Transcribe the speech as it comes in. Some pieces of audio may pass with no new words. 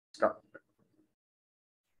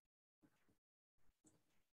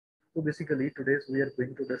So basically today's we are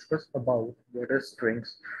going to discuss about what is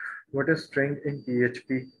strings, what is string in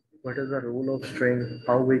PHP, what is the role of string,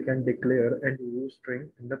 how we can declare and use string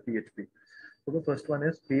in the PHP. So the first one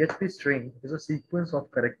is PHP string is a sequence of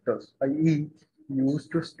characters, i.e. used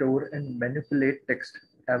to store and manipulate text.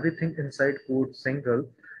 Everything inside code single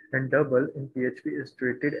and double in PHP is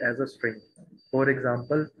treated as a string. For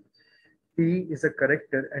example, P is a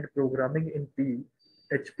character and programming in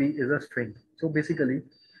PHP is a string. So basically,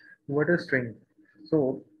 what is string?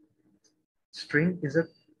 So string is a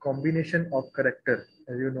combination of character.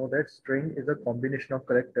 As you know that string is a combination of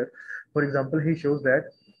character. For example, he shows that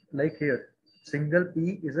like here, single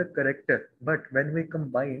P is a character, but when we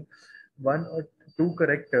combine one or two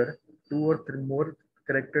character, two or three more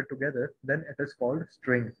character together, then it is called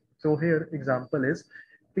string. So here example is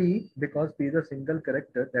P, because P is a single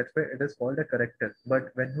character, that's why it is called a character.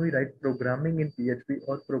 But when we write programming in PHP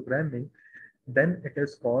or programming, then it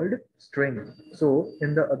is called string. So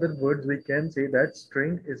in the other words, we can say that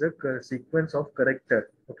string is a sequence of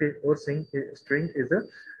character. Okay, or string is a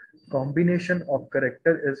combination of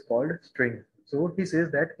character is called string. So he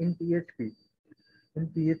says that in PHP,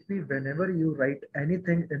 whenever you write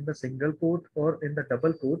anything in the single quote or in the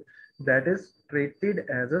double quote, that is treated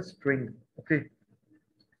as a string. Okay,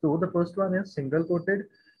 so the first one is single quoted,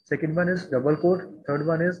 second one is double quote, third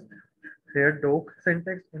one is here doc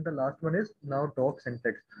syntax, and the last one is now doc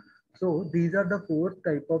syntax. So these are the four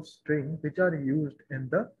type of string which are used in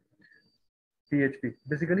the PHP.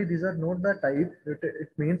 Basically, these are not the type.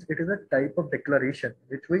 It means it is a type of declaration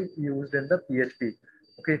which we used in the PHP.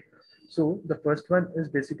 Okay. So the first one is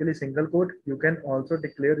basically single quote. You can also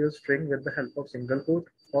declare your string with the help of single quote.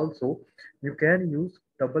 Also, you can use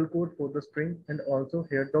double quote for the string, and also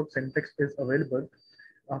here doc syntax is available.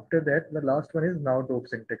 After that, the last one is now doc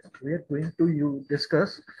syntax. We are going to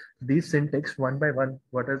discuss these syntax one by one.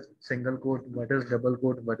 What is single quote? What is double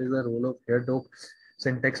quote? What is the role of here doc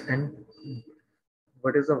syntax? And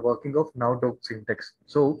what is the working of now doc syntax?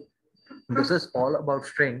 So this is all about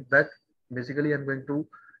string. That basically I'm going to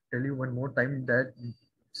tell you one more time that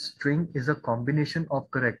string is a combination of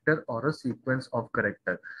character or a sequence of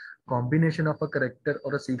character. Combination of a character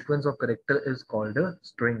or a sequence of character is called a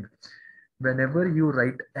string. Whenever you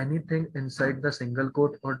write anything inside the single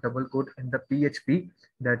quote or double quote in the PHP,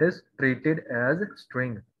 that is treated as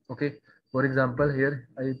string. Okay. For example, here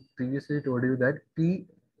I previously told you that P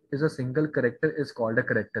is a single character is called a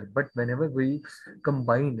character, but whenever we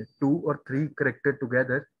combine two or three character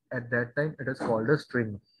together, at that time it is called a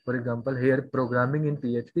string. For example, here programming in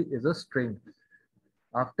PHP is a string.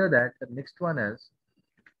 After that, the next one is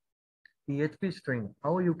PHP string.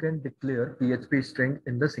 How you can declare PHP string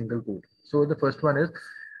in the single quote. So the first one is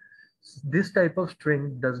this type of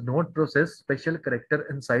string does not process special character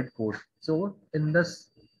inside code. So in this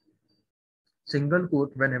single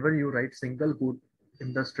quote, whenever you write single quote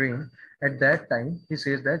in the string, at that time he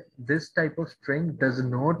says that this type of string does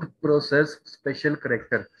not process special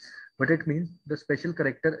character. What it means, the special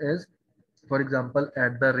character is, for example,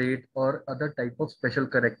 at the rate or other type of special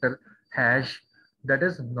character, hash, that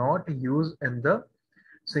is not used in the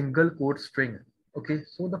single quote string. Okay,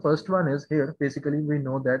 so the first one is here, basically we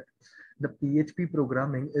know that the PHP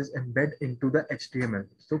programming is embedded into the HTML.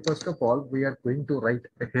 So first of all, we are going to write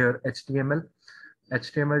here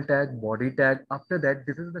HTML tag, body tag. After that,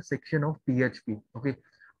 this is the section of PHP. Okay,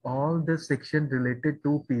 all this section related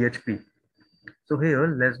to PHP. So here,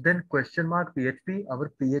 less than question mark PHP,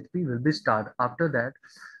 our PHP will be start. After that,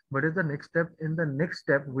 what is the next step? In the next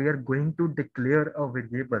step, we are going to declare a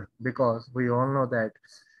variable, because we all know that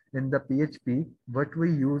in the PHP, what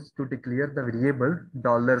we use to declare the variable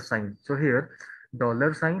 $sign. So here,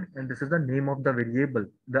 $sign, and this is the name of the variable,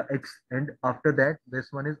 the X. And after that,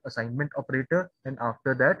 this one is assignment operator. And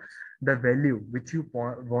after that, the value which you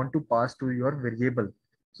want to pass to your variable.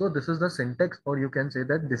 So this is the syntax, or you can say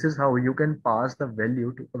that this is how you can pass the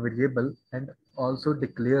value to a variable and also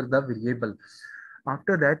declare the variable.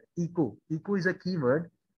 After that, echo. Echo is a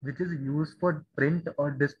keyword which is used for print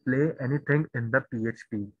or display anything in the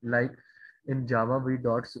PHP. Like in Java, we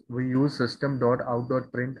use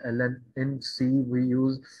system.out.println. In C, we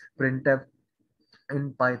use printf.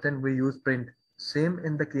 In Python, we use print. Same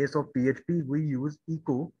in the case of PHP, we use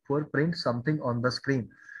echo for print something on the screen.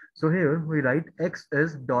 So here we write X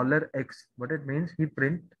is $X. What it means, he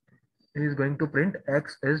is going to print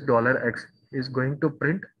X is $X. Is going to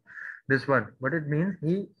print this one. What it means,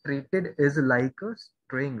 he treated is like a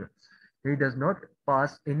string. He does not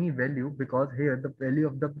pass any value, because here the value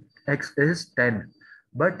of the X is 10.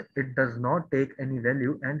 But it does not take any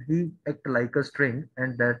value, and he act like a string,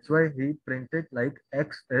 and that's why he printed like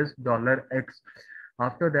X is $X.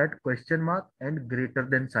 After that, question mark and greater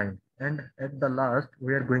than sign. And at the last,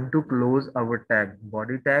 we are going to close our tag,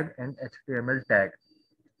 body tag and HTML tag.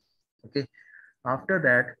 Okay. After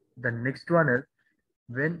that, the next one is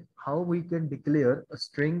when how we can declare a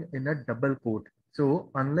string in a double quote. So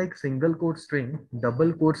unlike single quote string,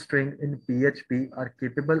 double quote string in PHP are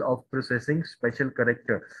capable of processing special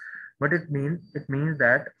character. What it means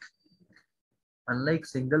that unlike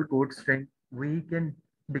single quote string, we can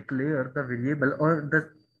declare the variable or the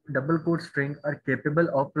double quote string are capable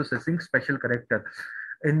of processing special character.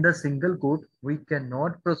 In the single quote, we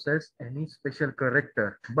cannot process any special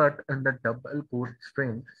character, but in the double quote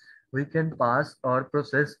string, we can pass or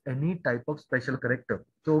process any type of special character.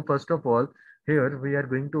 So first of all, here we are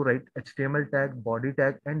going to write HTML tag, body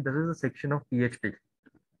tag, and this is a section of PHP.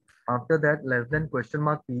 After that, less than question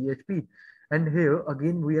mark PHP. And here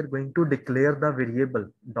again, we are going to declare the variable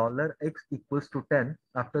 $x equals to 10.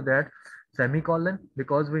 After that, semicolon,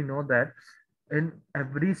 because we know that in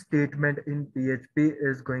every statement in PHP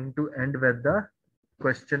is going to end with the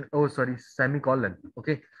semicolon.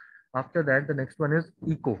 Okay. After that, the next one is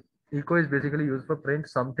echo. Echo is basically used for print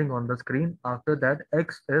something on the screen. After that,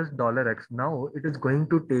 X is $x. Now it is going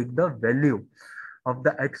to take the value of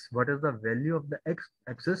the X. What is the value of the X?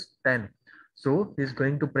 X is 10. So he's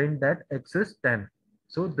going to print that X is 10.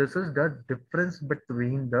 So this is the difference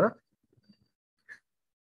between the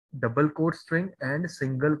double quote string and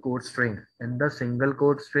single quote string. In the single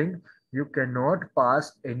quote string, you cannot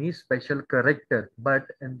pass any special character, but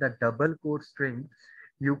in the double quote string,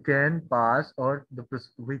 you can pass or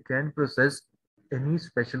we can process any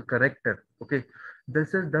special character. Okay,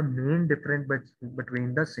 this is the main difference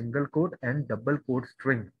between the single quote and double quote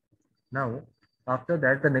string. Now, after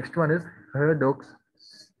that, the next one is header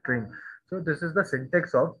string. So this is the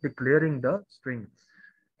syntax of declaring the string.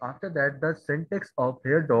 After that, the syntax of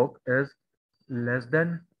here doc is less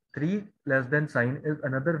than 3 less than sign is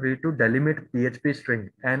another way to delimit PHP string.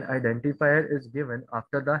 An identifier is given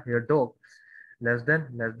after the here doc less than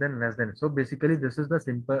less than less than. So basically, this is the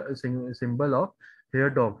simple symbol of here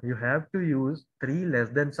doc. You have to use 3 less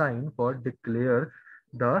than sign for declare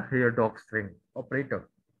the here doc string operator.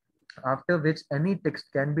 After which any text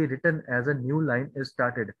can be written as a new line is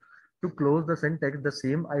started. To close the syntax, the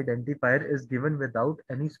same identifier is given without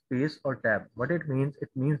any space or tab. What it means? It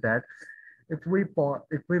means that if we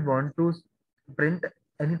want to print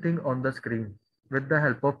anything on the screen with the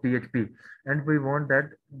help of PHP, and we want that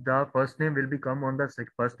the first name will become on the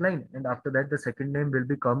first line, and after that the second name will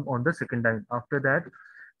become on the second line. After that,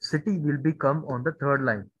 city will become on the third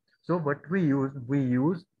line. So what we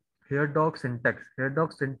use here doc syntax. Here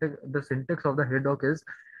doc syntax. The syntax of the here doc is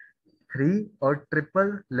 3 or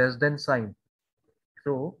triple less than sign.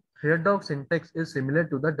 So here doc syntax is similar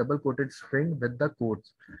to the double quoted string with the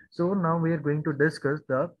quotes. So now we are going to discuss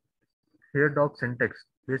the here doc syntax.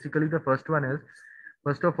 Basically, the first one is,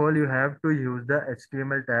 first of all, you have to use the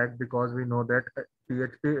HTML tag because we know that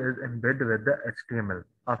PHP is embedded with the HTML.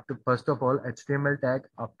 After first of all, HTML tag.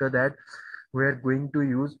 After that, we are going to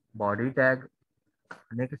use body tag.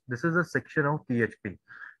 Next, this is a section of PHP.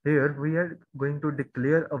 Here we are going to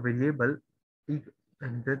declare a variable,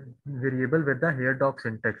 and the variable with the here doc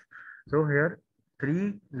syntax. So here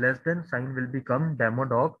 3 less than sign will become demo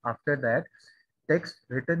doc. After that, text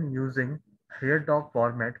written using here doc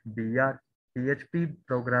format BR. PHP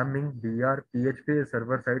programming BR. PHP is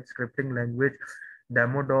server side scripting language.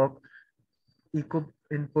 Demo doc echo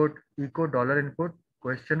input, echo dollar input,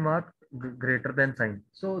 question mark greater than sign.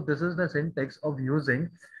 So this is the syntax of using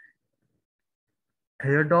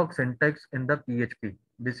here doc syntax in the PHP.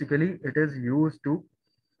 Basically, it is used to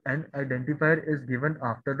an identifier is given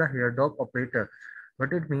after the here doc operator.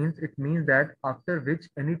 What it means? It means that after which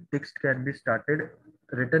any text can be started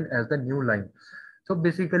written as the new line. So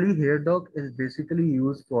basically, here doc is basically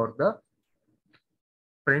used for the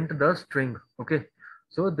print the string. Okay.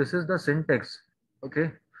 So this is the syntax.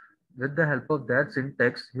 Okay. With the help of that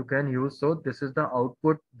syntax, you can use. So this is the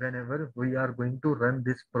output whenever we are going to run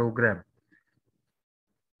this program.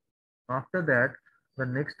 After that, the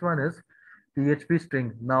next one is PHP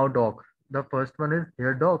string now doc. The first one is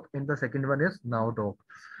here doc and the second one is now doc.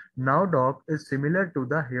 Now doc is similar to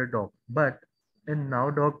the here doc, but in now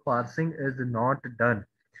doc parsing is not done.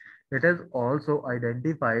 It is also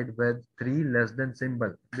identified with 3 less than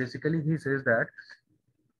symbol. Basically, he says that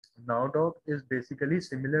now doc is basically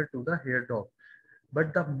similar to the here doc,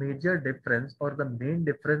 but the major difference or the main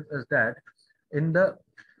difference is that in the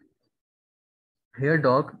here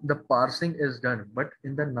doc the parsing is done, but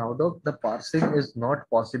in the now doc the parsing is not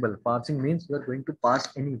possible. Parsing means you are going to pass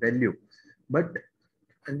any value, but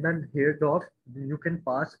In the here doc you can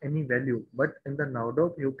pass any value, but in the now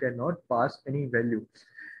doc you cannot pass any value.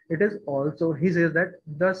 It is also, he says that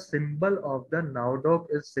the symbol of the now doc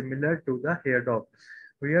is similar to the here doc.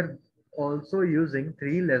 We are also using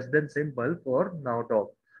three less than symbol for now doc,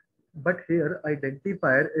 but here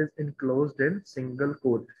identifier is enclosed in single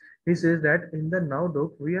quote. He says that in the now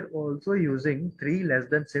doc we are also using three less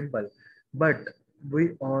than symbol, but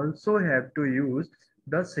we also have to use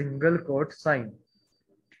the single quote sign.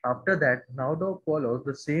 After that, now doc follows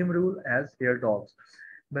the same rule as here docs.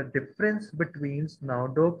 The difference between now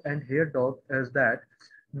doc and here doc is that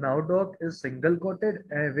now doc is single quoted,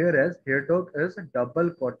 whereas here doc is double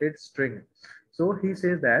quoted string. So he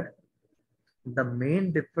says that the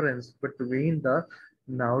main difference between the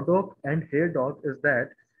now doc and here doc is that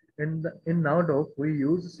in now doc we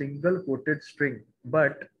use single quoted string,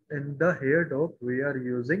 but in the here doc we are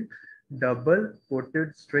using double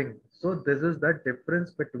quoted string. So this is the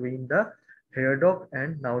difference between the here doc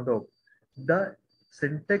and now doc. The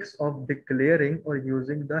syntax of declaring or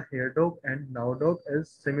using the here doc and now doc is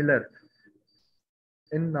similar.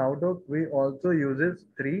 In now doc we also uses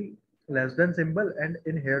three less than symbol, and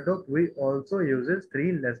in here doc we also uses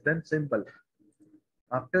three less than symbol.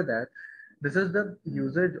 After that, this is the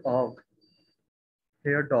usage of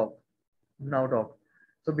here doc, now doc.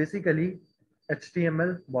 So basically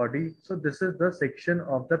HTML body. So this is the section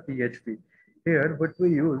of the PHP. Here what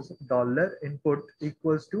we use dollar input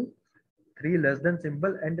equals to three less than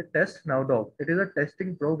symbol and test now doc. It is a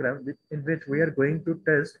testing program in which we are going to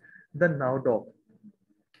test the now doc.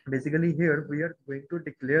 Basically here we are going to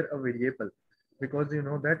declare a variable, because you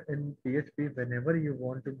know that in PHP whenever you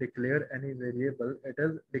want to declare any variable it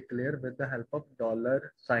is declared with the help of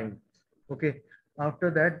dollar sign. Okay, after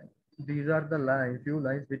that these are the few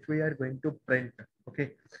lines which we are going to print. Okay,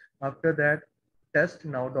 after that test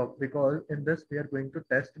now doc, because in this we are going to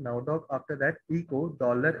test now doc. After that echo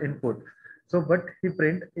dollar input. So but he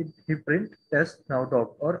print test now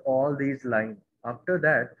doc or all these lines. After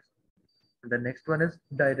that the next one is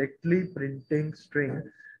directly printing string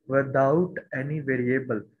without any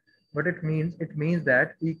variable. What it means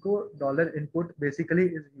that echo dollar input basically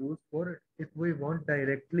is used for if we want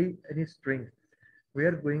directly any string. We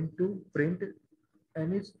are going to print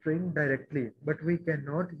any string directly, but we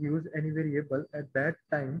cannot use any variable at that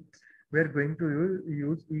time. We are going to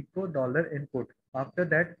use echo dollar input. After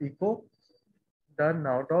that echo the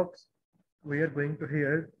now docs, we are going to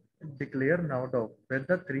here declare now doc with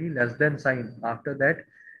the three less than sign. After that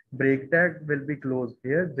break tag will be closed.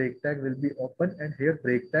 Here break tag will be open and here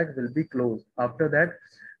break tag will be closed. After that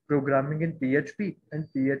programming in PHP, and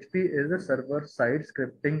PHP is a server side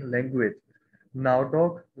scripting language. Now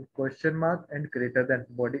doc question mark and greater than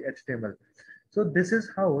body HTML. So this is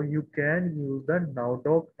how you can use the now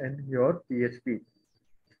doc in your PHP.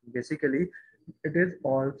 Basically, it is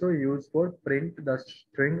also used for print the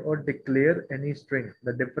string or declare any string.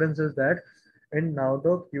 The difference is that in now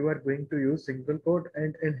doc you are going to use single quote,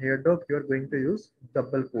 and in here doc you are going to use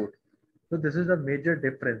double quote. So this is a major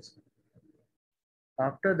difference.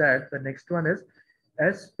 After that, the next one is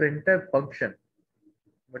sprintf function.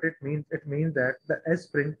 What it means that the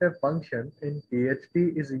sprintf function in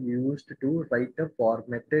PHP is used to write a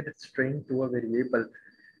formatted string to a variable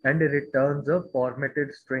and returns a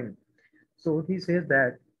formatted string. So he says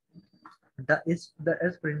that the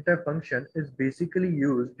sprintf function is basically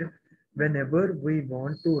used whenever we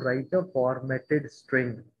want to write a formatted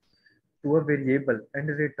string to a variable and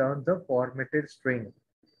returns a formatted string.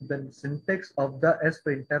 The syntax of the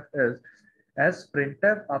sprintf is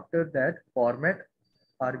sprintf, after that format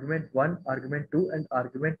argument 1, argument 2, and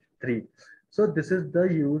argument 3. So this is the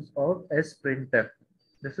use of sprintf.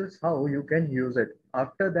 This is how you can use it.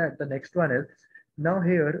 After that, the next one is, now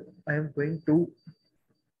here I am going to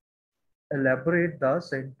elaborate the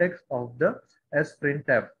syntax of the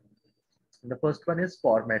sprintf. The first one is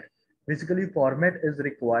format. Basically, format is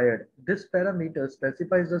required. This parameter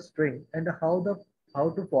specifies the string and how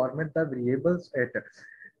to format the variables at.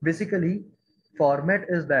 Basically, format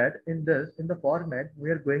is that in the format we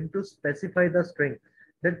are going to specify the string,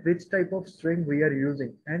 that which type of string we are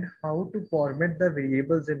using and how to format the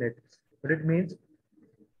variables in it. But it means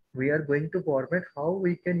we are going to format how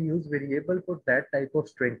we can use variable for that type of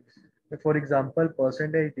string. For example,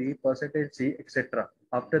 %d, %c, etc.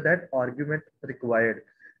 After that, argument required.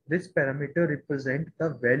 This parameter represents the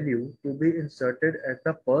value to be inserted at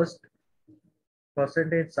the first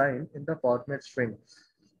 %sign in the format string.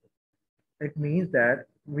 It means that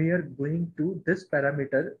we are going to this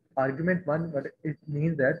parameter argument 1, but it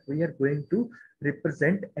means that we are going to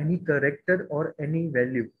represent any character or any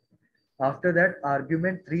value. After that,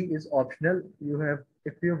 argument 3 is optional. You have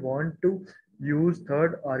If you want to use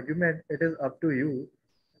third argument, it is up to you.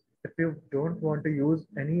 If you don't want to use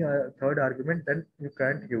any third argument, then you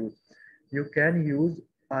can't use. You can use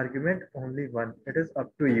argument only one. It is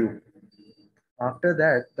up to you. After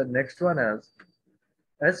that, the next one is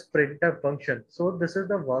sprintf function. So this is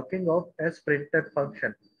the working of sprintf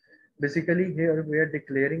function. Basically, here we are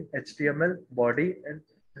declaring HTML body, and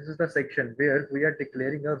this is the section where we are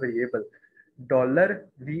declaring a variable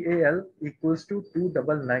 $val equals to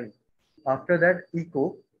 299. After that,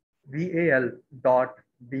 echo val dot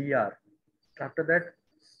br. After that,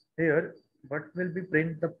 here what will be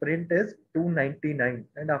print? The print is 299,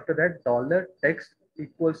 and after that, dollar text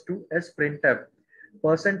equals to sprintf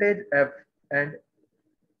percentage f and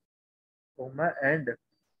comma and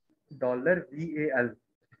 $val.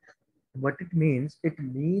 What it means? It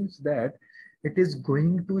means that it is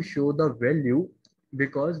going to show the value,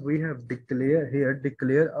 because we have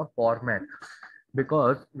declare a format,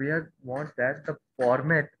 because we want that the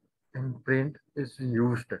format in print is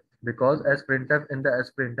used. Because as printf, in the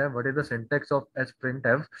sprintf, what is the syntax of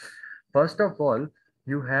sprintf? First of all,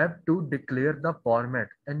 you have to declare the format,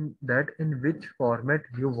 and that in which format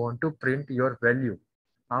you want to print your value.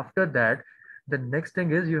 After that, the next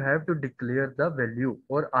thing is you have to declare the value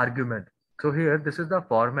or argument. So here, this is the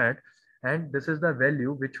format, and this is the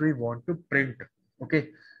value which we want to print. Okay,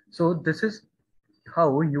 so this is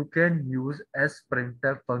how you can use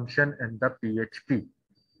sprintf function in the PHP.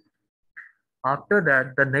 After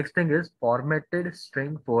that, the next thing is formatted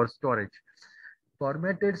string for storage.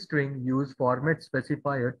 Formatted string use format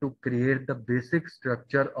specifier to create the basic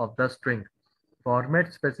structure of the string.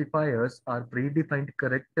 Format specifiers are predefined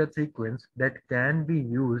character sequence that can be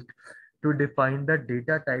used to define the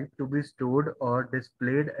data type to be stored or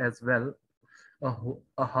displayed, as well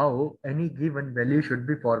how any given value should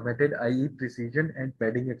be formatted, i.e. precision and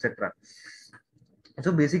padding, etc.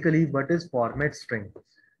 So basically, what is format string?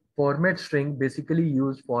 Format string basically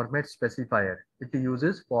use format specifier. It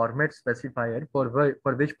uses format specifier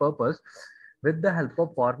for which purpose? With the help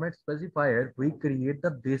of format specifier, we create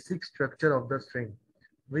the basic structure of the string.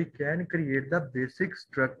 We can create the basic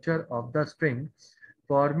structure of the string.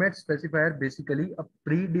 Format specifier basically a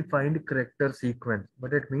predefined character sequence.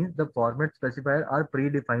 But it means the format specifier are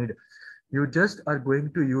predefined. You just are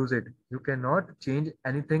going to use it. You cannot change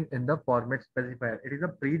anything in the format specifier. It is a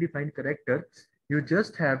predefined character. You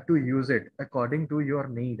just have to use it according to your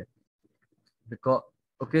need. Because,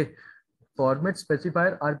 okay, format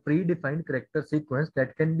specifier are predefined character sequence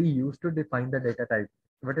that can be used to define the data type.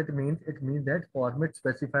 What it means? It means that format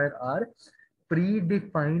specifier are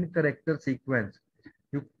predefined character sequence.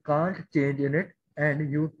 You can't change in it,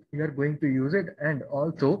 and you are going to use it, and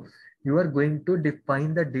also you are going to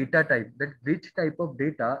define the data type, that which type of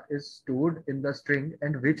data is stored in the string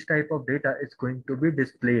and which type of data is going to be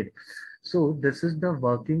displayed. So this is the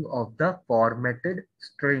working of the formatted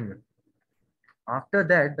string. After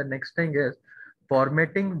that, the next thing is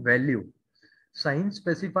formatting value. Sign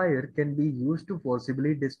specifier can be used to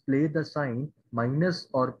forcibly display the sign minus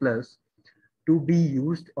or plus to be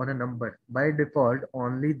used on a number. By default,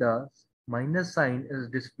 only the minus sign is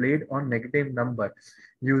displayed on negative number.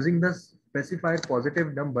 Using the specified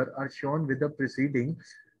positive number are shown with the preceding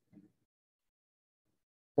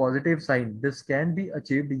positive sign. This can be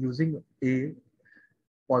achieved using a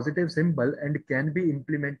positive symbol and can be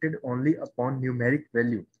implemented only upon numeric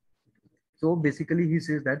value. So basically he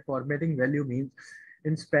says that formatting value means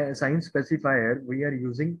in sign specifier, we are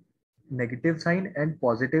using negative sign and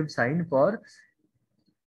positive sign for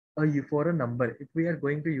a number. If we are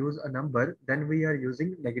going to use a number, then we are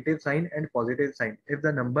using negative sign and positive sign. If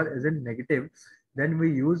the number is in negative, then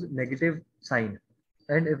we use negative sign.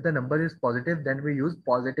 And if the number is positive, then we use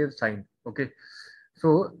positive sign. Okay.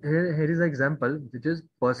 So here is an example, which is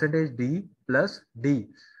percentage %d plus d.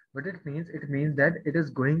 What it means? It means that it is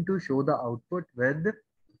going to show the output with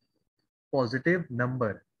positive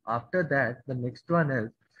number. After that, the next one is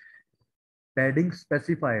padding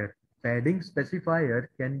specifier. Padding specifier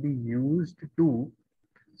can be used to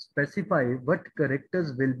specify what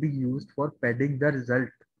characters will be used for padding the result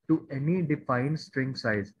to any defined string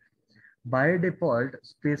size. By default,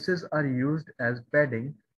 spaces are used as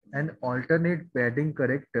padding. An alternate padding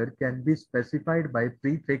character can be specified by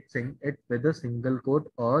prefixing it with a single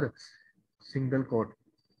quote or single quote.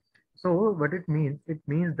 So what it means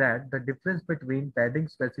that the difference between padding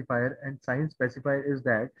specifier and sign specifier is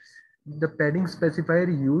that the padding specifier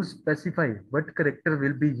specify what character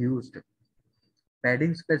will be used.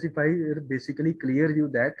 Padding specifier basically clear you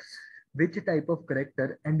that which type of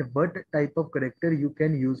character and what type of character you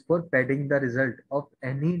can use for padding the result of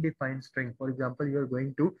any defined string. For example, you are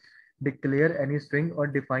going to declare any string or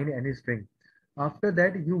define any string. After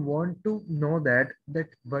that, you want to know that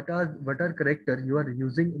what are character you are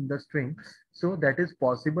using in the string. So that is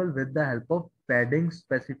possible with the help of padding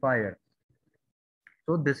specifier.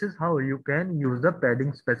 So this is how you can use the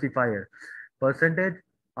padding specifier. Percentage,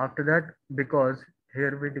 after that, because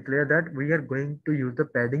here we declare that we are going to use the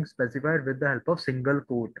padding specifier with the help of single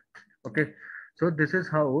quote. Okay. So this is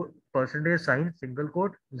how percentage sign single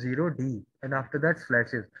quote 0D, and after that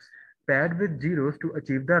slashes. Pad with zeros to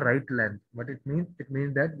achieve the right length. What it means? It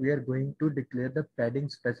means that we are going to declare the padding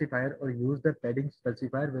specifier or use the padding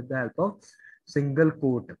specifier with the help of single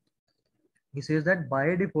quote. He says that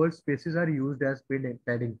by default spaces are used as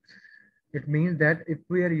padding. It means that if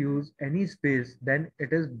we are use any space, then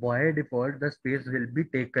it is by default the space will be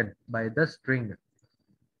taken by the string.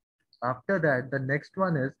 After that, the next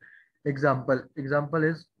one is example. Example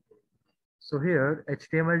is, so here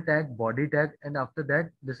HTML tag, body tag, and after that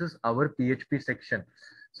this is our PHP section.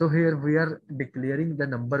 So here we are declaring the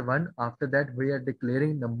number one. After that we are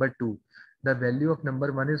declaring number two. The value of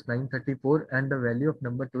number one is 934 and the value of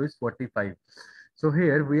number two is 45. So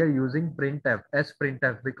here we are using printf as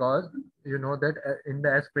printf because you know that in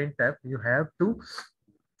the as printf you have to,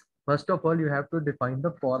 first of all, you have to define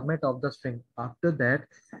the format of the string. After that,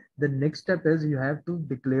 the next step is you have to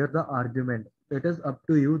declare the argument. It is up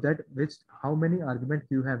to you that how many arguments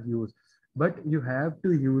you have used, but you have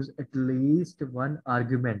to use at least one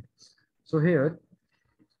argument. So here,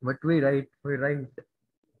 what we write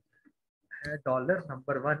dollar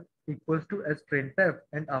number one equals to as printf,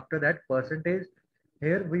 and after that percentage.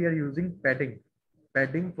 Here we are using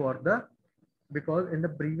padding for the, because in the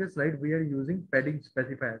previous slide we are using padding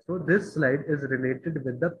specifier. So this slide is related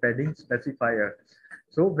with the padding specifier.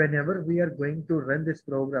 So whenever we are going to run this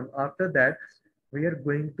program, after that we are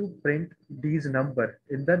going to print these number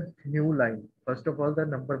in the new line. First of all, the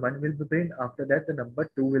number one will be print. After that, the number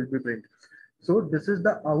two will be print. So this is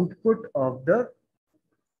the output of the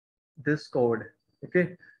this code.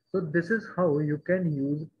 Okay. So this is how you can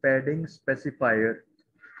use padding specifier.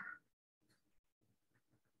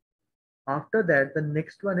 After that, the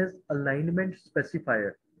next one is alignment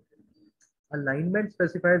specifier. Alignment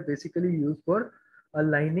specifier basically used for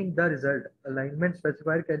aligning the result. Alignment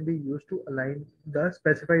specifier can be used to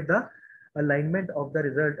specify the alignment of the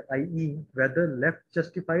result, i.e. whether left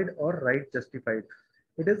justified or right justified.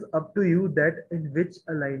 It is up to you that in which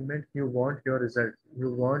alignment you want your result.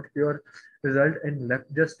 You want your result in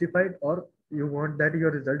left justified, or you want that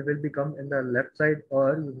your result will become in the left side,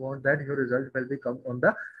 or you want that your result will become on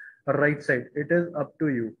the right side. It is up to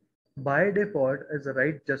you. By default is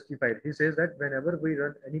right justified. He says that whenever we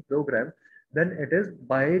run any program, then it is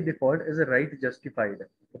by default is right justified.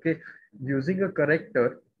 Okay, using a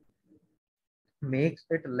character makes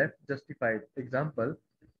it left justified. Example,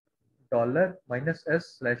 dollar minus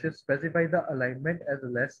s slashes specify the alignment as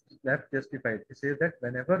left justified. It says that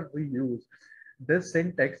whenever we use this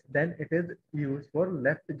syntax, then it is used for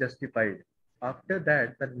left justified. After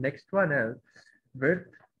that, the next one is width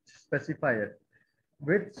specifier.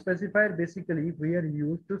 Width specifier, basically we are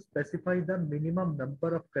used to specify the minimum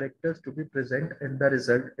number of characters to be present in the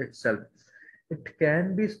result itself. It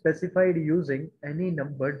can be specified using any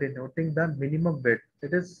number denoting the minimum width.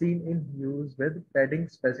 It is seen in use with padding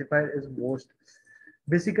specifier is most.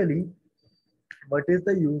 Basically, what is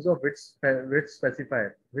the use of width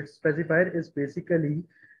specifier? Width specifier is basically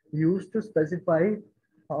used to specify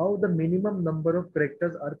how the minimum number of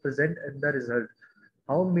characters are present in the result.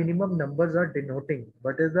 How minimum numbers are denoting.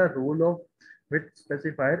 What is the role of width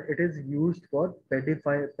specifier? It is used for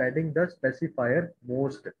padding the specifier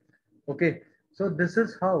most. Okay, so this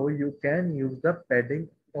is how you can use the padding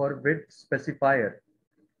or width specifier.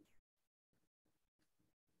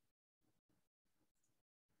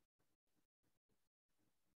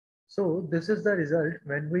 So this is the result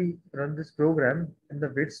when we run this program in the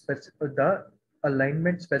the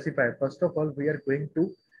alignment specifier. First of all, we are going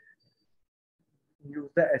to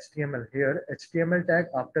use the HTML here, HTML tag,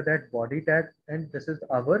 after that body tag, and this is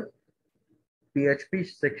our PHP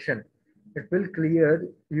section. It will clear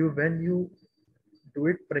you when you do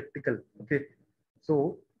it practical. Okay,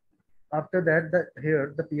 so after that,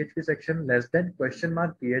 here the PHP section less than question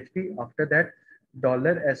mark PHP. After that,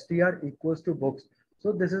 $str equals to books.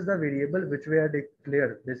 So this is the variable which we are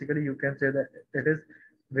declared. Basically, you can say that it is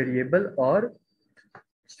variable or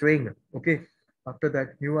string. Okay. After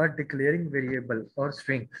that, you are declaring variable or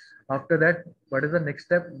string. After that, what is the next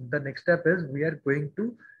step? The next step is we are going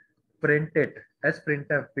to print it as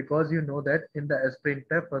printf, because you know that in the as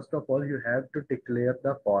printf, first of all, you have to declare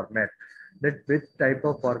the format, that which type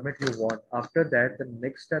of format you want. After that, the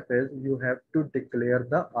next step is you have to declare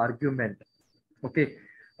the argument. Okay.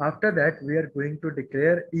 After that, we are going to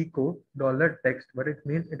declare echo dollar text. What it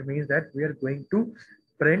means? It means that we are going to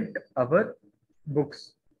print our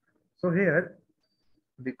books. So here,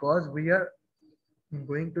 because we are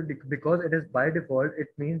going to because it is by default, it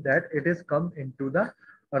means that it is come into the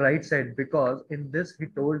right side, because in this he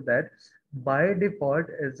told that by default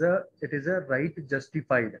is a it is a right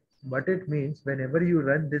justified. But it means whenever you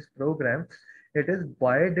run this program, it is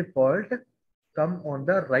by default come on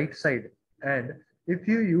the right side. And if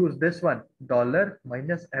you use this one dollar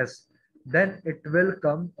minus s, then it will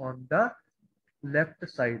come on the left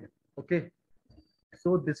side. Okay.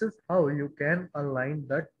 So this is how you can align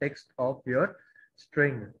the text of your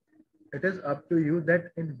string. It is up to you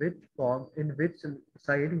that in which form, in which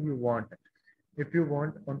side you want. If you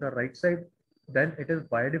want on the right side, then it is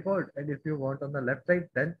by default. And if you want on the left side,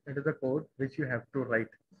 then it is a code which you have to write.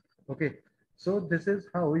 Okay. So this is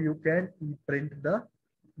how you can print the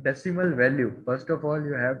decimal value. First of all,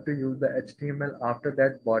 you have to use the HTML. After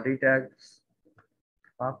that, body tag.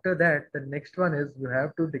 After that, the next one is you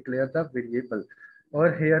have to declare the variable.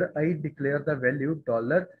 Or here I declare the value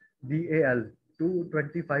 $VAL to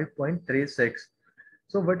 25.36.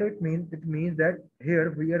 So what it means? It means that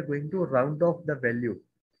here we are going to round off the value.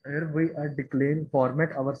 Here we are declaring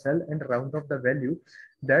format ourselves and round off the value.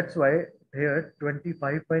 That's why here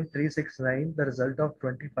 25.369, the result of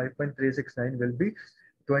 25.369 will be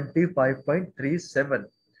 25.37.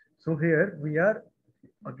 So here we are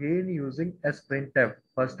again using as printf.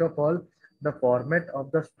 First of all, the format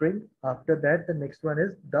of the string. After that, the next one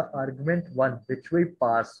is the argument one, which we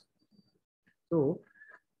pass. So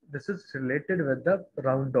this is related with the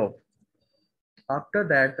round off. After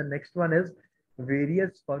that, the next one is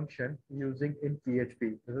various function using in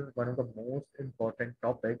PHP. This is one of the most important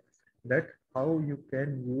topic, that how you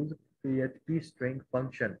can use PHP string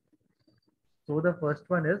function. So the first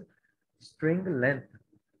one is string length.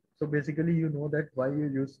 So basically, you know that why you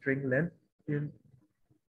use string length, in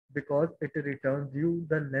because it returns you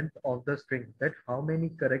the length of the string, that how many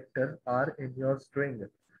characters are in your string.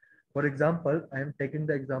 For example, I am taking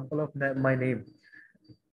the example of my name.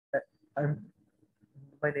 I'm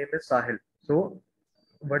My name is Sahil. So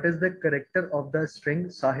what is the character of the string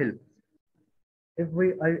Sahil?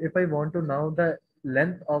 If I want to know the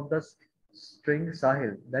length of the string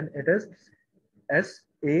Sahil, then it is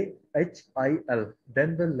SAHIL.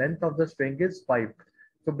 Then the length of the string is 5.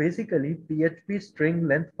 So basically, PHP string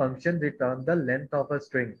length function return the length of a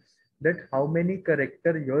string, that how many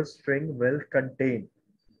character your string will contain.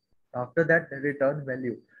 After that, return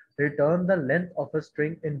value. Return the length of a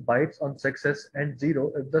string in bytes on success, and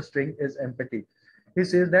 0 if the string is empty. He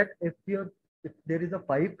says that if there is a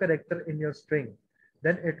 5 character in your string,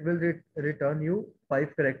 then it will return you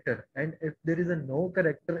 5 character. And if there is a no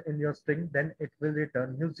character in your string, then it will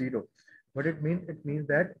return you 0. What it means? It means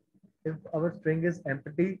that if our string is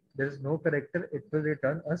empty, there is no character, it will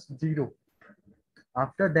return us 0.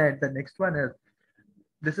 After that, the next one is,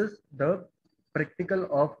 this is the practical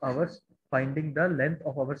of ours, finding the length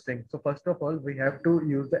of our string. So first of all, we have to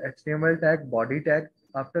use the HTML tag, body tag.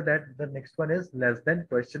 After that, the next one is less than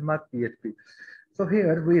question mark PHP. So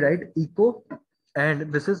here we write echo,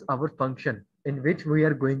 and this is our function in which we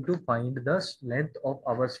are going to find the length of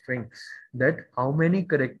our string, that how many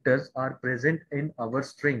characters are present in our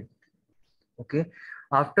string. Okay.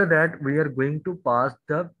 After that, we are going to pass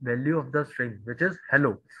the value of the string, which is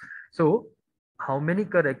hello. So how many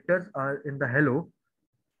characters are in the hello?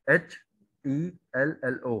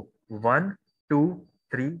 HELLO. 1, 2,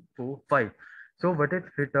 3, 4, 5. So what it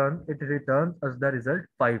returns? It returns as the result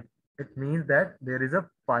 5. It means that there is a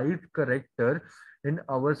 5 character in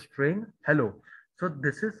our string hello. So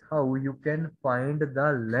this is how you can find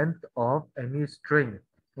the length of any string.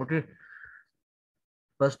 Okay.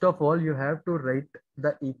 First of all, you have to write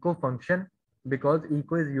the echo function, because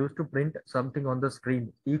echo is used to print something on the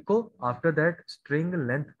screen. Echo, after that, string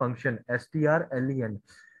length function, strlen.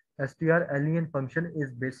 Strlen function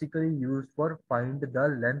is basically used for find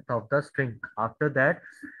the length of the string. After that,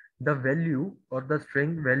 the value or the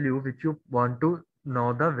string value which you want to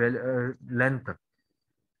know the length.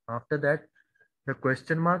 After that, the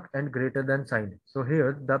question mark and greater than sign. So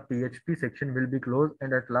here the PHP section will be closed,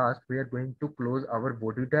 and at last we are going to close our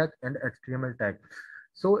body tag and HTML tag.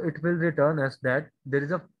 So it will return us that there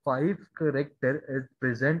is a 5 character is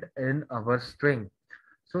present in our string.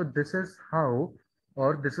 So this is how,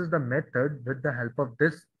 or this is the method, with the help of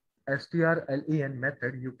this strlen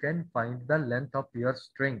method, you can find the length of your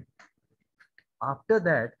string. After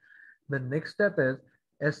that, the next step is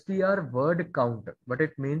str word count. What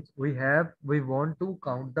it means, we want to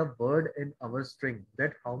count the word in our string,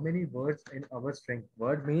 that how many words in our string.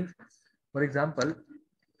 Word means, for example,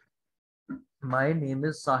 my name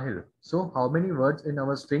is Sahil. So how many words in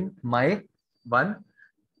our string? My, one,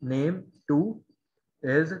 name, two,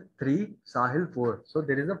 is three, Sahil, four. So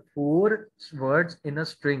there is a four words in a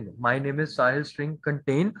string. My name is Sahil string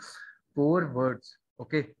contain four words.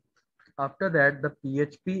 Okay. After that, the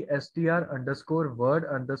PHP str underscore word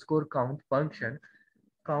underscore count function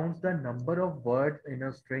counts the number of words in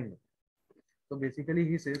a string. So basically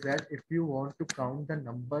he says that if you want to count the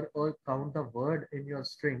number or count the word in your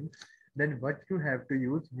string, then what you have to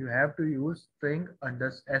use? You have to use string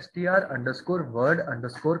str underscore word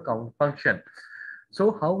underscore count function.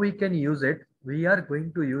 So how we can use it? We are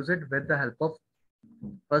going to use it with the help of,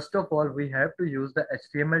 first of all, we have to use the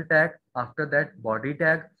HTML tag. After that, body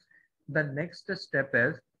tag. The next step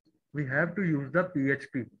is we have to use the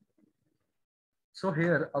PHP. So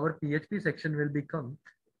here our PHP section will become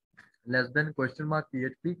less than question mark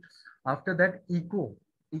PHP. After that, echo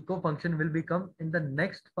function will become, in the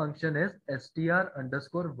next function is str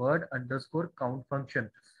underscore word underscore count function,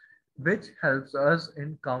 which helps us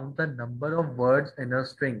in count the number of words in a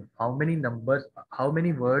string. How many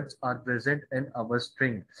words are present in our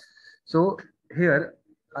string. So here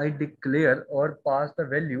I declare or pass the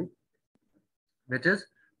value, which is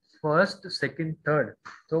first, second, third.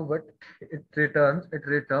 So what it returns? It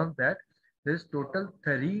returns that there is total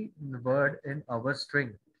 3 word in our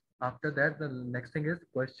string. After that, the next thing is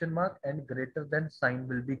question mark and greater than sign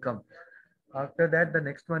will become. After that, the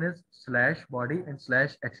next one is slash body and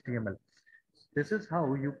slash HTML. This is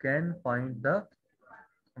how you can find the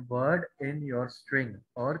word in your string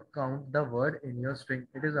or count the word in your string.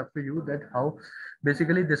 It is up to you that how.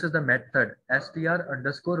 Basically this is the method str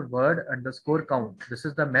underscore word underscore count. This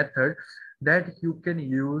is the method that you can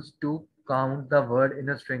use to count the word in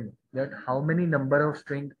a string, that how many number of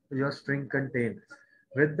string your string contains.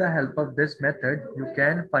 With the help of this method you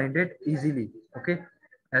can find it easily. Okay,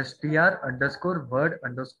 str underscore word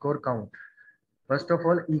underscore count. First of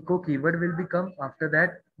all, echo keyword will become, after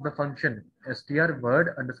that the function str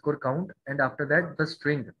word underscore count, and after that the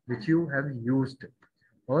string which you have used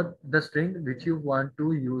or the string which you want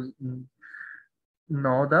to use.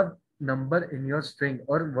 Now the number in your string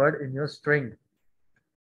or word in your string.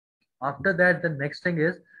 After that, the next thing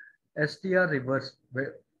is str reverse.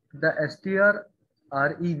 The strrev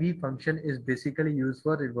function is basically used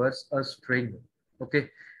for reverse a string. Okay,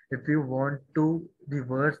 if you want to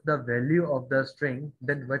reverse the value of the string,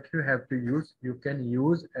 then what you have to use? You can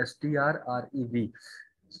use strrev.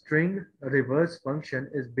 String reverse function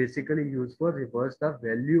is basically used for reverse the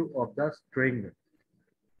value of the string.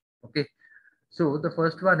 Okay, so the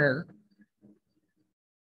first one is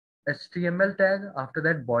HTML tag, after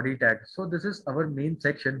that body tag. So this is our main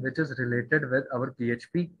section which is related with our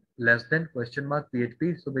PHP less than question mark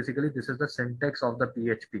PHP. So basically this is the syntax of the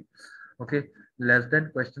PHP. Okay, less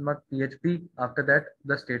than question mark PHP. After that,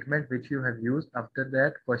 the statement which you have used. After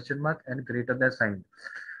that, question mark and greater than sign.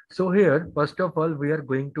 So here, first of all, we are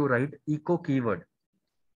going to write echo keyword.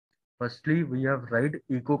 Firstly, we have write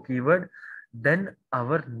echo keyword, then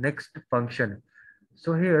our next function.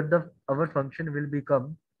 So here our function will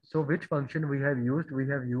become, so which function we have used? We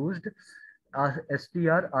have used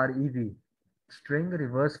strrev, string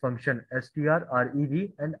reverse function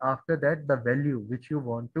strrev, and after that the value which you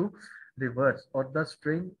want to reverse or the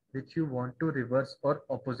string which you want to reverse or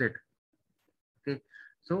opposite. Okay,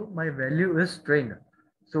 so my value is string.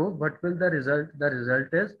 So what will the result? The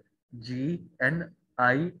result is GNIRTS.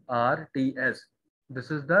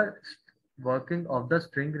 This is the working of the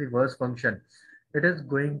string reverse function. It is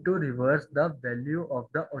going to reverse the value of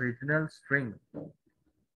the original string.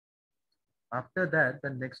 After that, the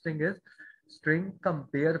next thing is string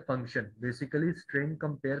compare function. Basically, string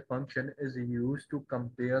compare function is used to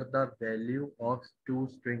compare the value of two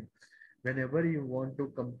strings. Whenever you want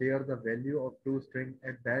to compare the value of two strings,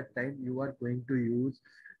 at that time you are going to use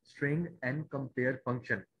string and compare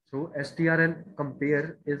function. So str and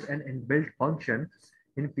compare is an inbuilt function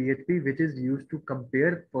in PHP which is used to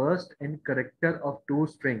compare first and character of two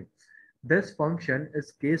strings. This function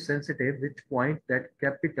is case sensitive, which points that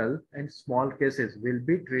capital and small cases will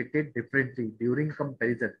be treated differently during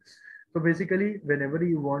comparison. So basically, whenever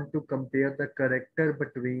you want to compare the character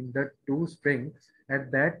between the two strings,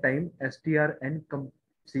 at that time str and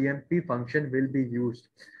cmp function will be used.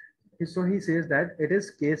 So he says that it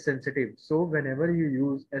is case sensitive. So whenever you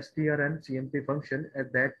use str and cmp function,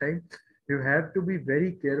 at that time you have to be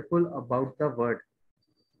very careful about the word.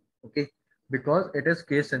 Okay, because it is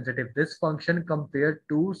case sensitive. This function compares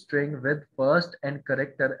two string with first and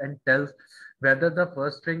character and tells whether the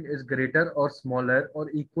first string is greater or smaller or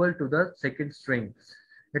equal to the second string.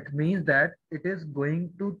 It means that it is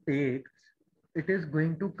going to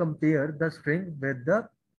compare the string with the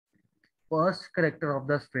first character of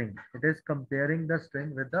the string. It is comparing the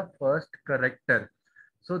string with the first character.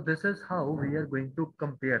 So this is how we are going to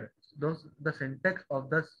compare. The syntax of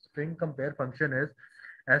the string compare function is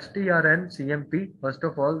strncmp. First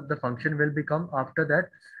of all, the function will become, after that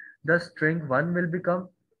the string 1 will become,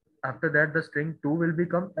 after that the string 2 will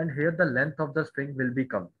become, and here the length of the string will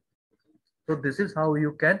become. So this is how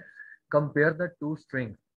you can compare the two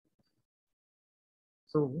strings.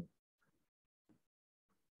 So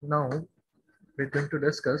now we're going to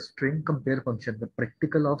discuss string compare function, the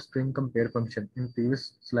practical of string compare function. In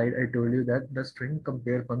previous slide, I told you that the string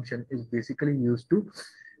compare function is basically used to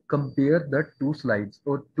compare the two slides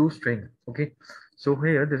or two string. Okay, so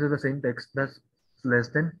here this is the same text, that's less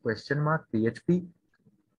than question mark PHP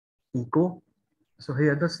echo. So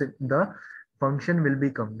here the function will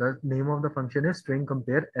become, the name of the function is string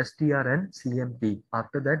compare strncmp.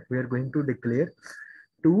 After that, we are going to declare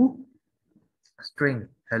two string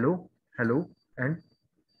hello, hello, and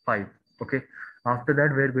 5. Okay, after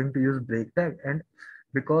that we are going to use break tag, and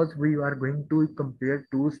because we are going to compare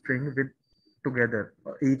two string with together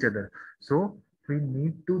each other, so we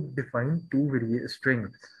need to define two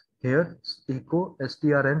strings. Here echo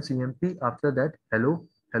strncmp, after that hello,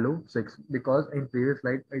 hello 6, because in previous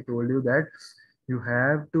slide I told you that you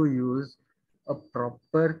have to use a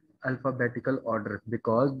proper alphabetical order,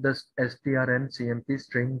 because the strncmp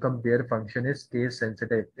string compare function is case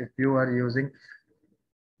sensitive. If you are using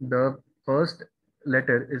the first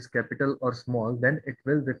letter is capital or small, then it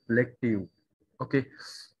will reflect you. Okay,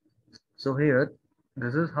 so here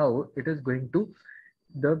this is how it is going to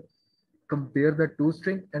the compare the two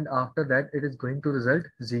string, and after that it is going to result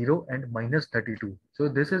 0 and -32. So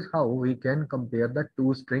this is how we can compare the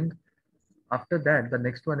two string. After that, the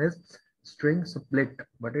next one is string split.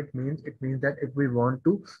 What it means? It means that if we want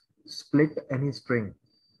to split any string,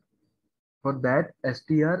 for that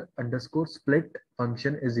str underscore split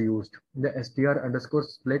function is used. The str underscore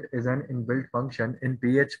split is an inbuilt function in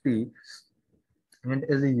PHP and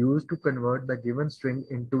is used to convert the given string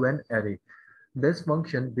into an array. This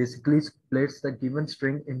function basically splits the given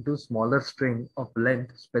string into smaller string of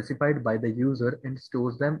length specified by the user and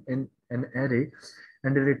stores them in an array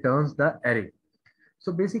and returns the array.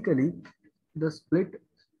 So basically the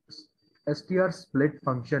str split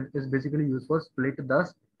function is basically used for split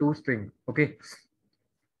the two string. Okay,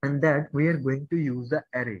 and that we are going to use the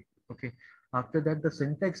array. Okay, after that the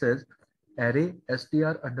syntax is array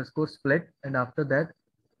str underscore split, and after that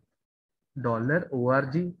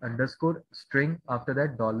 $org underscore string, after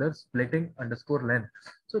that $splitting underscore length.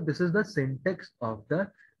 So this is the syntax of the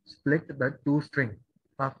split the two string.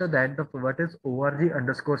 After that, the what is org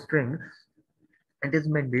underscore string, it is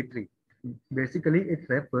mandatory. Basically it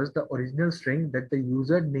refers the original string that the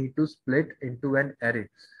user need to split into an array.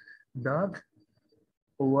 The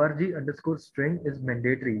org underscore string is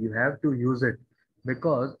mandatory. You have to use it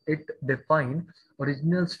because it defines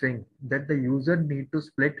original string that the user need to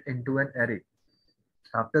split into an array.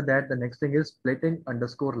 After that, the next thing is splitting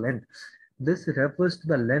underscore length. This refers to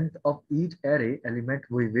the length of each array element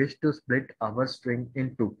we wish to split our string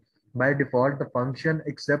into. By default, the function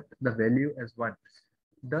accepts the value as 1.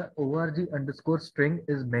 The org underscore string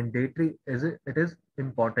is mandatory, it is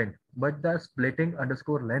important, but the splitting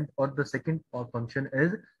underscore length or the second function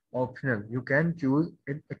is optional. You can choose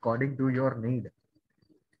it according to your need.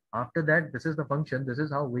 After that, this is the function. This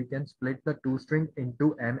is how we can split the two string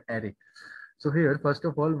into an array. So here, first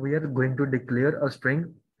of all, we are going to declare a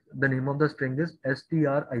string. The name of the string is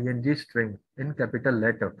string string in capital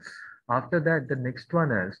letter. After that, the next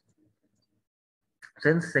one is,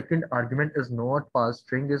 since second argument is not passed,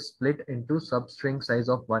 string is split into substring size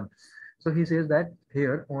of 1. So he says that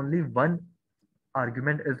here only one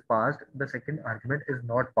argument is passed, the second argument is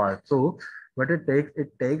not passed. So what it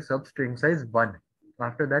takes substring size 1.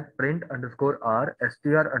 After that, print underscore r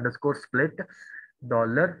str underscore split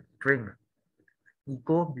 $string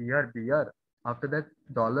echo br. After that,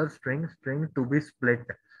 string to be split.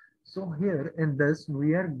 So here in this,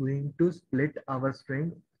 we are going to split our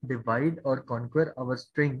string, divide or conquer our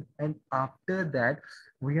string, and after that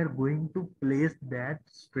we are going to place that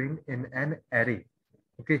string in an array.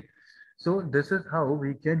 Okay, so this is how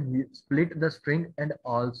we can split the string, and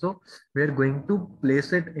also we are going to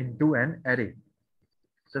place it into an array.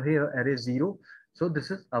 So here array 0. So this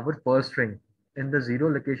is our first string. in the zero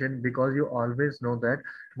location, because you always know that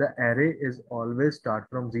the array is always start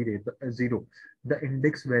from zero. The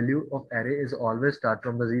index value of array is always start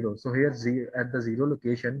from the zero. So here at the zero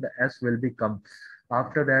location, the s will become.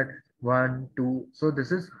 After that, 1, 2. So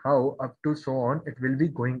this is how up to so on it will be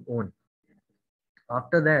going on.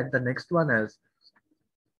 After that, the next one is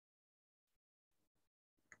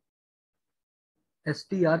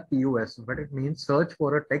strpos. But it means search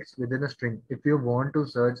for a text within a string. If you want to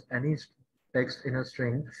search any text in a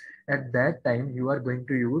string, at that time you are going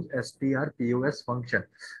to use strpos function.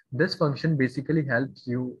 This function basically helps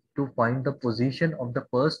you to find the position of the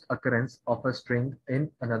first occurrence of a string in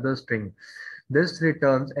another string. This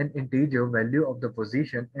returns an integer value of the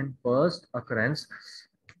position in first occurrence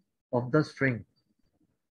of the string.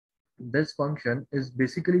 This function is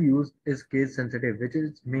basically used is case sensitive, which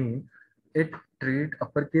is mean it treat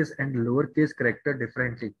uppercase and lowercase character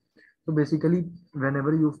differently. So basically,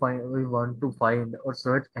 whenever we want to find or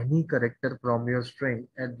search any character from your string,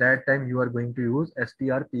 at that time you are going to use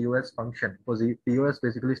strpos function. POS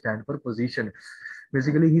basically stand for position.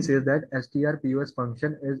 Basically, he says that strpos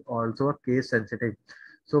function is also a case sensitive.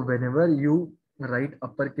 So whenever you write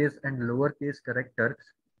uppercase and lowercase character,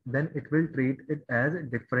 then it will treat it as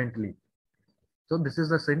differently. So this is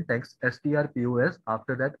the syntax strpos.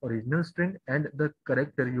 After that, original string and the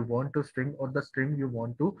character you want to string or the string you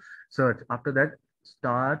want to search. After that,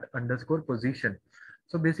 start underscore position.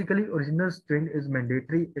 So basically, original string is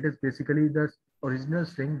mandatory. It is basically the original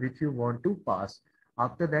string which you want to pass.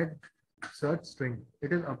 After that, search string.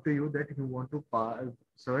 It is up to you that you want to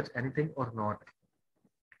search anything or not.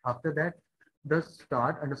 After that, the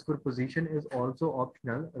start underscore position is also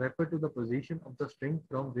optional. Refer to the position of the string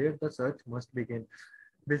from where the search must begin.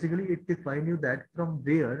 Basically, it defines you that from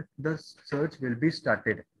where the search will be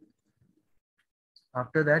started.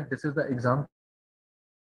 After that, this is the example.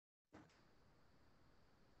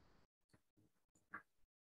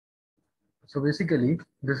 So basically,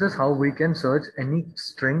 this is how we can search any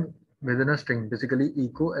string within a string. Basically,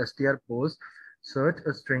 echo strpos search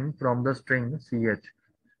a string from the string ch.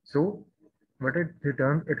 So what it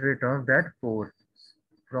returns that 4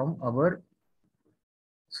 from our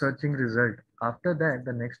searching result. After that,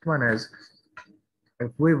 the next one is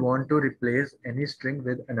if we want to replace any string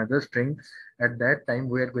with another string, at that time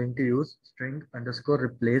we are going to use string underscore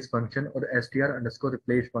replace function or str underscore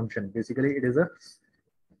replace function. Basically, it is a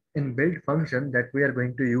inbuilt function that we are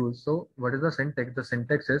going to use. So what is the syntax? The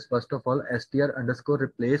syntax is first of all str underscore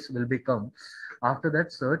replace will become, after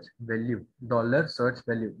that search value, dollar search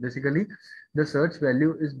value. Basically the search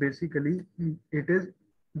value is basically it is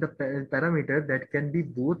the parameter that can be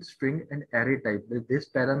both string and array type. This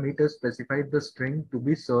parameter specifies the string to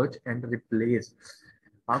be searched and replaced.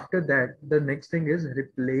 After that, the next thing is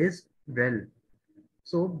replace well.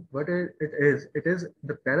 So what it is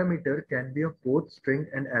the parameter can be of both string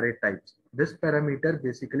and array types. This parameter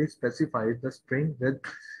basically specifies the string with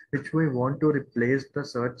which we want to replace the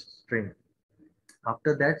search string.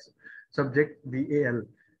 After that, subject val.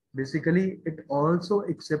 Basically, it also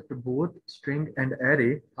accepts both string and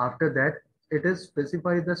array. After that, it is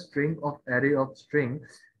specify the string of array of string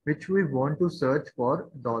which we want to search for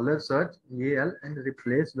 $search val and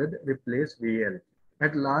replace with replace val.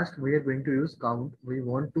 At last, we are going to use count. We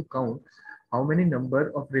want to count how many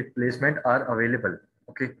number of replacement are available.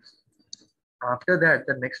 Okay. After that,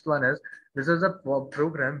 the next one is this is a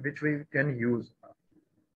program which we can use.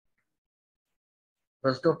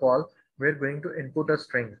 First of all, we're going to input a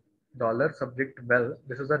string $subject well.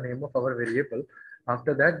 This is the name of our variable.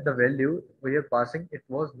 After that, the value we are passing, it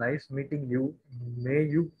was nice meeting you. May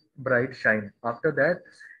you bright shine. After that,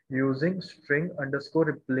 using string underscore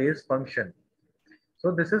replace function.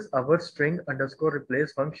 So this is our string underscore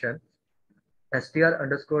replace function. Str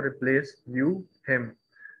underscore replace you, him,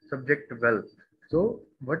 subject well. So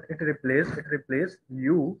what it replace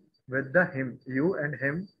you with the him. You and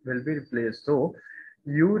him will be replaced. So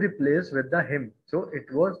you replace with the him. So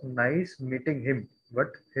it was nice meeting him. But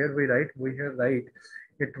here we write,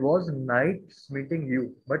 it was nice meeting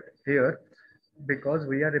you. But here, because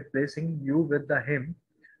we are replacing you with the him,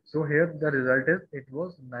 so here the result is it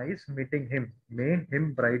was nice meeting him. May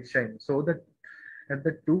him bright shine. So that at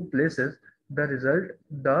the two places, the result,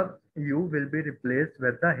 the you will be replaced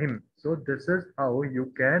with the him. So this is how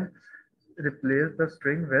you can replace the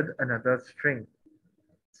string with another string.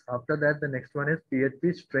 After that, the next one is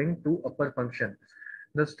PHP string to upper function.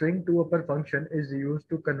 The string to upper function is used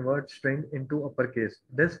to convert string into uppercase.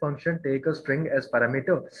 This function take a string as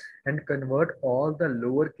parameter and convert all the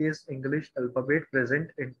lowercase English alphabet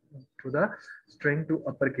present into the string to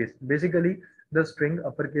uppercase. Basically, the string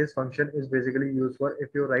uppercase function is basically used for if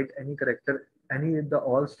you write any character, any in the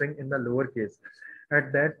all string in the lowercase.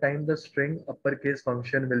 At that time, the string uppercase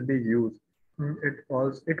function will be used.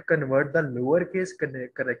 It convert the lowercase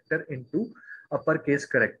character into uppercase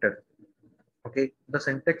character. Okay, the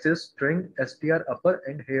syntax is string str upper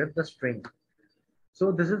and here the string.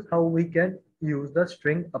 So this is how we can use the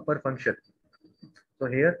string upper function. So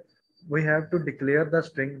here we have to declare the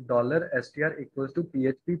string $str equals to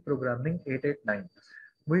PHP programming 889.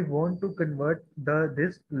 We want to convert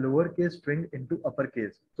this lowercase string into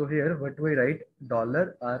uppercase. So here what we write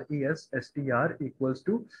 $resstr equals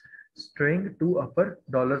to string to upper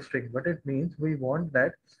dollar string. What it means, we want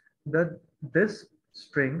that this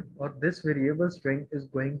string or this variable string is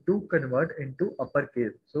going to convert into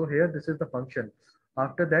uppercase. So here this is the function.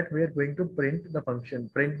 After that we are going to print the function,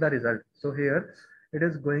 print the result. So here it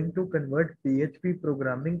is going to convert PHP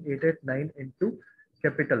programming 889 into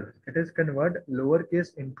capital. It is convert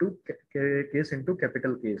lowercase into case into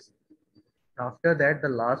capital case. After that, the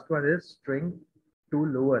last one is string to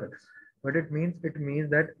lower. What it means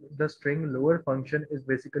that the string lower function is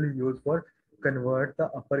basically used for convert the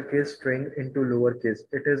uppercase string into lowercase.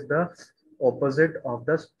 It is the opposite of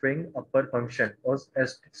the string upper function or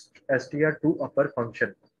str to upper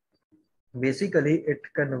function. Basically, it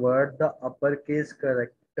convert the uppercase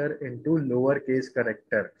character into lowercase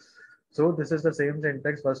character. So this is the same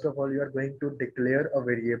syntax. First of all, you are going to declare a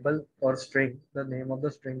variable or string. The name of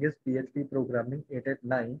the string is PHP programming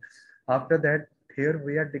 889. After that, here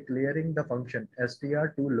we are declaring the function str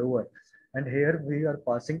to lower, and here we are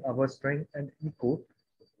passing our string and echo.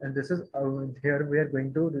 And this is here we are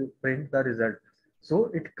going to print the result. So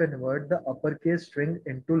it convert the uppercase string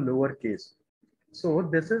into lowercase. So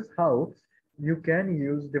this is how you can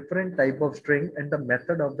use different type of string and the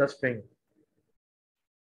method of the string.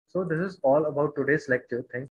 So this is all about today's lecture. Thank